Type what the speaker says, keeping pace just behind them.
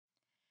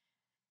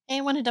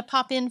I wanted to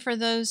pop in for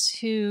those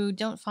who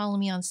don't follow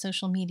me on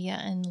social media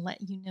and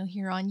let you know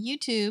here on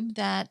YouTube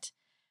that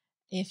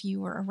if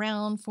you were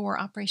around for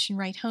Operation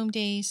Right Home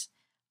Days,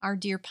 our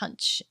dear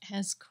Punch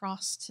has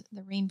crossed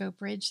the Rainbow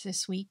Bridge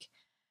this week.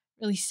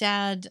 Really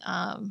sad.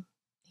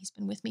 He's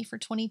been with me for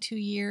 22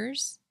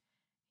 years.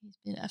 He's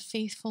been a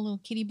faithful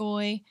little kitty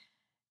boy,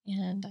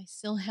 and I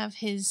still have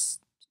his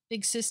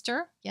big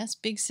sister. Yes,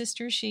 big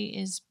sister. She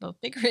is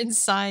both bigger in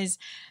size,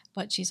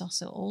 but she's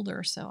also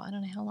older, so I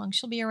don't know how long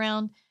she'll be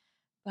around.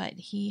 But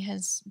he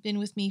has been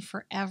with me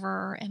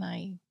forever, and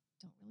I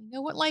don't really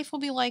know what life will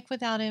be like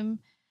without him.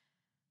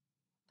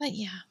 But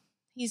yeah,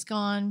 he's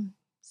gone.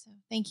 So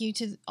thank you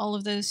to all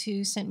of those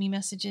who sent me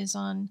messages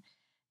on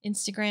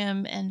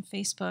Instagram and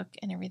Facebook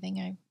and everything.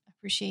 I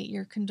appreciate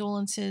your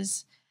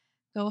condolences.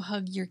 Go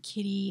hug your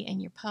kitty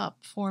and your pup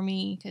for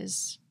me,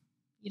 because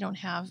you don't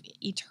have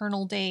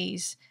eternal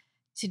days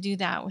to do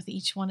that with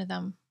each one of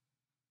them.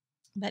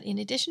 But in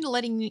addition to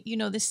letting you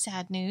know this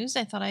sad news,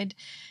 I thought I'd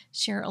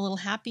share a little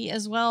happy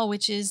as well,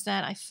 which is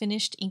that I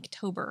finished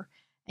Inktober.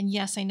 And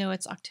yes, I know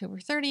it's October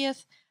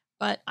 30th,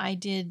 but I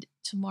did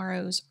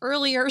tomorrow's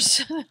earlier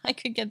so that I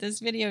could get this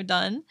video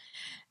done,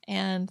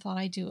 and thought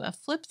I'd do a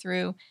flip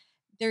through.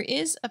 There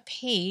is a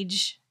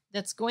page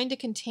that's going to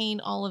contain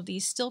all of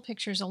these still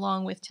pictures,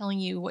 along with telling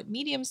you what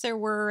mediums there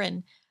were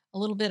and a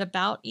little bit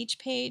about each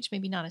page,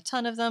 maybe not a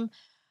ton of them,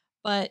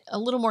 but a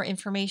little more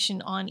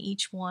information on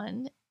each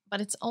one. But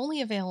it's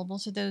only available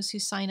to those who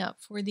sign up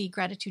for the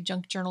Gratitude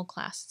Junk Journal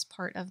class. It's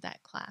part of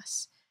that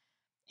class.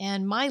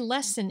 And my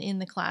lesson in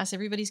the class,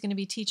 everybody's going to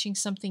be teaching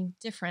something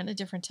different, a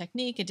different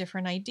technique, a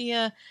different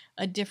idea,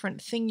 a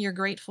different thing you're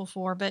grateful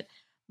for. But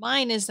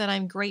mine is that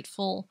I'm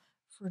grateful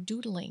for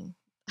doodling.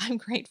 I'm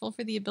grateful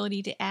for the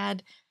ability to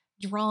add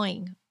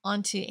drawing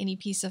onto any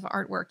piece of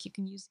artwork. You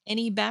can use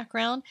any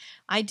background.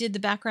 I did the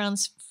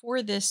backgrounds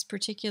for this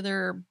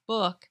particular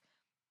book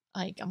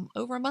like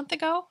over a month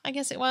ago, I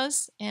guess it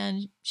was,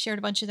 and shared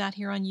a bunch of that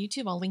here on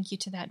YouTube. I'll link you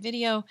to that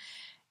video.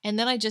 And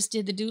then I just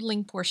did the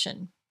doodling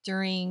portion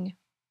during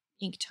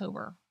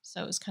Inktober.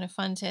 So it was kind of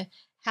fun to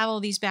have all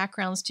these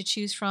backgrounds to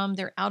choose from.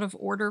 They're out of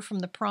order from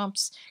the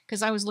prompts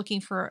because I was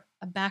looking for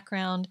a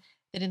background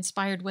that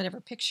inspired whatever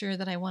picture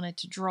that I wanted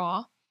to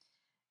draw,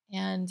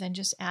 and then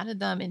just added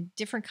them in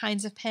different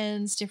kinds of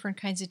pens,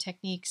 different kinds of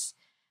techniques,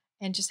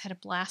 and just had a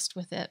blast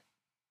with it.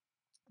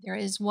 There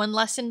is one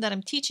lesson that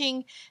I'm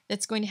teaching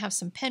that's going to have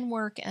some pen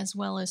work as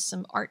well as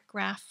some art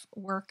graph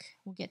work.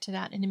 We'll get to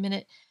that in a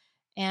minute.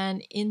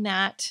 And in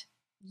that,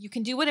 you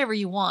can do whatever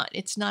you want.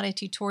 It's not a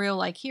tutorial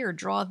like, here,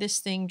 draw this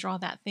thing, draw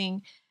that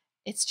thing.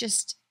 It's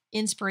just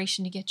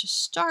inspiration to get you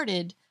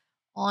started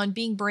on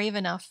being brave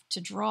enough to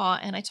draw.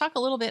 And I talk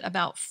a little bit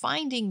about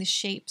finding the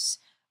shapes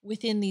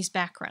within these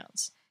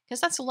backgrounds,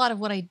 because that's a lot of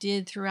what I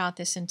did throughout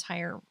this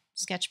entire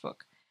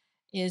sketchbook,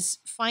 is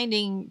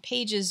finding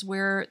pages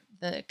where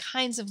the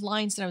kinds of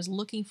lines that I was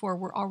looking for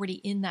were already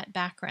in that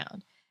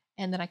background,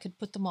 and that I could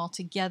put them all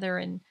together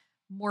and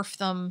morph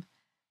them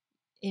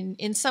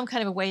in some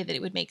kind of a way that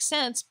it would make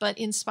sense, but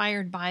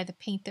inspired by the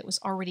paint that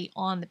was already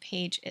on the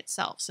page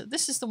itself. So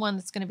this is the one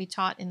that's going to be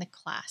taught in the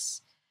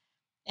class.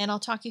 And I'll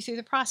talk you through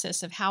the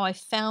process of how I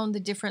found the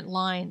different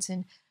lines.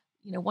 And,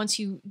 once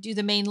you do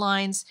the main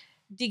lines,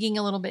 digging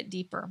a little bit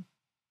deeper.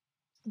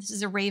 This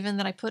is a raven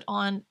that I put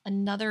on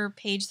another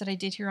page that I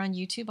did here on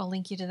YouTube. I'll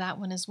link you to that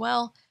one as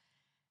well.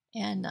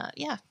 And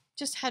yeah,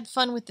 just had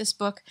fun with this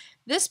book.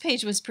 This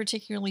page was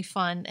particularly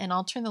fun, and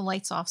I'll turn the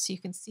lights off so you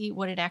can see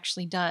what it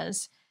actually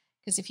does.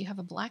 Because if you have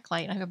a black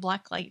light, I have a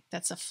black light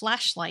that's a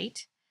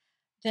flashlight,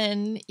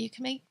 then you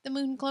can make the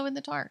moon glow in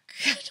the dark.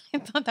 I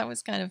thought that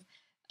was kind of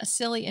a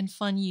silly and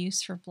fun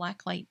use for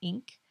black light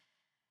ink.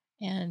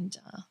 And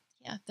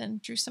yeah, then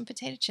drew some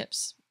potato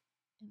chips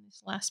in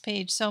this last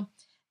page. So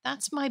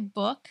that's my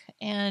book.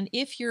 And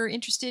if you're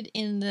interested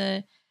in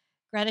the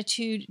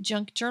Gratitude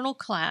Junk Journal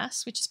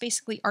class, which is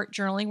basically art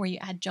journaling where you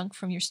add junk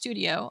from your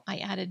studio, I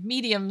added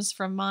mediums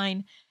from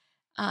mine.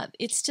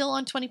 It's still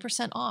on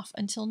 20% off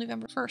until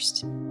November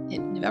 1st.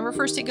 November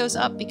 1st it goes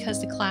up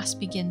because the class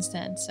begins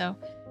then. So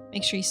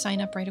make sure you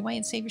sign up right away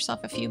and save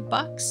yourself a few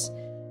bucks.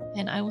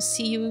 And I will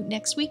see you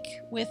next week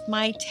with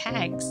my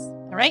tags.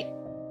 All right?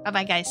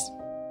 Bye-bye, guys.